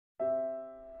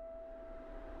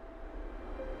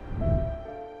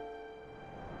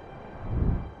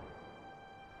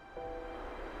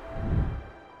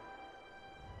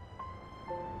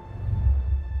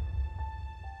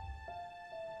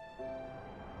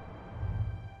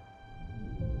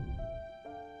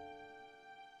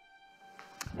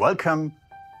welcome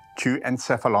to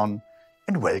Encephalon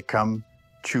and welcome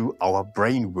to our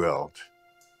brain world.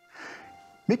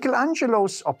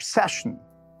 Michelangelo's obsession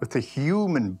with the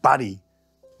human body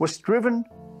was driven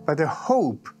by the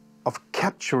hope of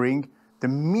capturing the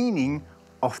meaning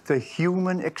of the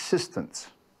human existence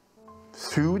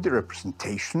through the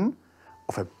representation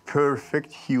of a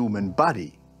perfect human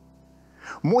body.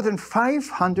 More than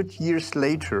 500 years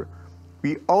later,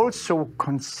 we also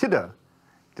consider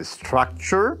the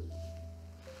structure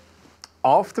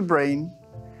of the brain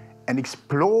and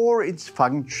explore its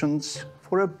functions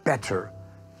for a better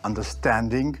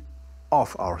understanding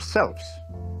of ourselves.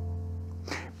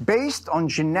 Based on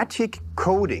genetic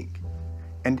coding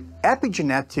and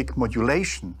epigenetic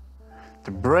modulation,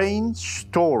 the brain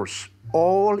stores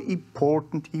all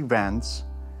important events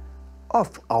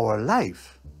of our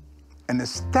life and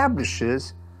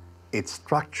establishes its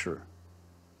structure.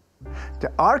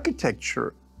 The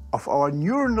architecture of our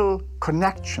neuronal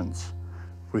connections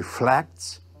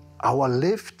reflects our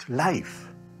lived life.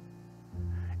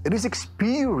 It is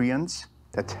experience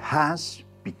that has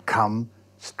become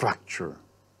structure.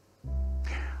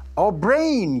 Our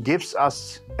brain gives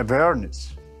us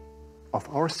awareness of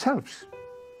ourselves.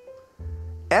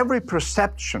 Every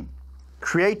perception,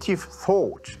 creative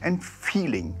thought and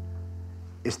feeling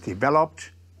is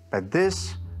developed by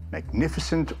this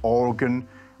magnificent organ,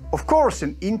 of course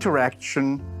in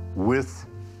interaction with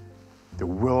the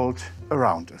world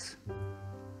around us.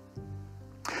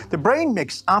 The brain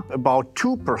makes up about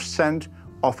 2%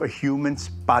 of a human's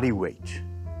body weight,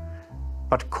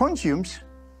 but consumes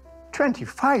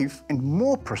 25% and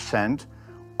more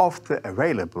of the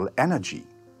available energy.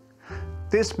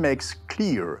 This makes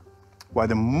clear why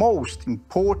the most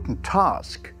important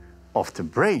task of the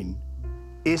brain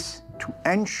is to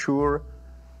ensure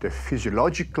the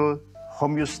physiological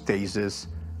homeostasis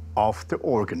of the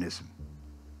organism.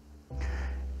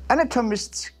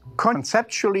 Anatomists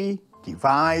conceptually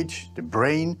divide the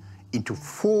brain into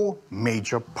 4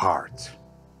 major parts: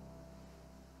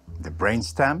 the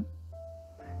brainstem,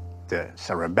 the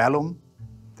cerebellum,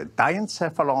 the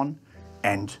diencephalon,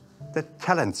 and the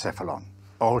telencephalon,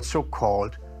 also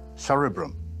called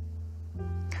cerebrum.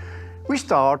 We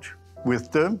start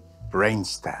with the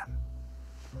brainstem.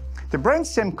 The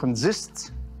brainstem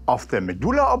consists of the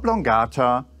medulla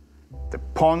oblongata, the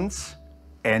pons,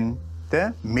 and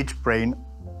the midbrain,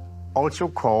 also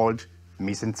called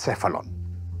mesencephalon.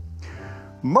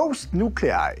 Most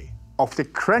nuclei of the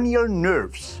cranial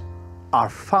nerves are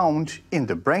found in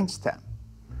the brainstem,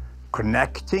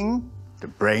 connecting the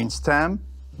brainstem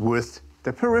with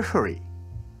the periphery.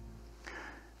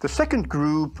 The second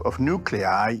group of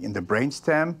nuclei in the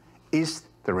brainstem is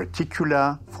the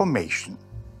reticular formation,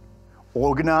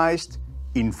 organized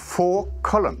in 4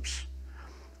 columns.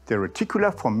 The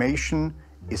reticular formation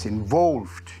is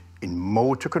involved in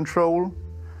motor control,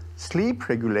 sleep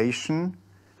regulation,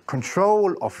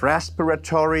 control of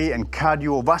respiratory and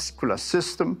cardiovascular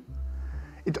system.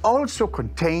 It also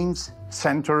contains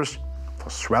centers for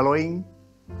swallowing,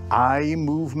 eye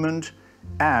movement,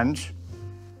 and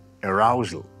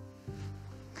arousal.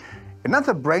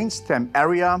 Another brainstem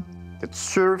area that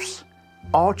serves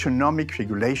autonomic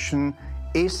regulation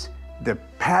is the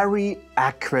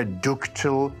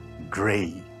periaqueductal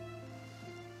gray.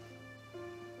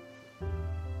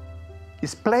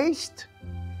 It's placed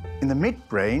in the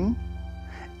midbrain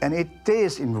and it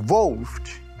is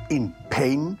involved in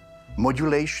pain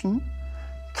modulation,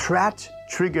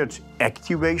 threat-triggered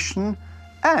activation,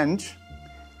 and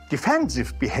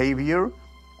defensive behavior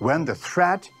when the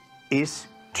threat is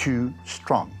too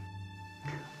strong.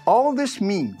 All this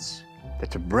means that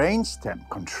the brainstem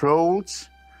controls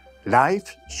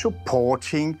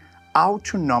life-supporting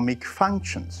autonomic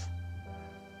functions.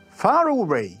 Far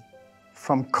away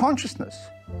from consciousness,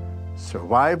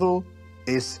 survival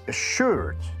is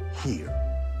assured here.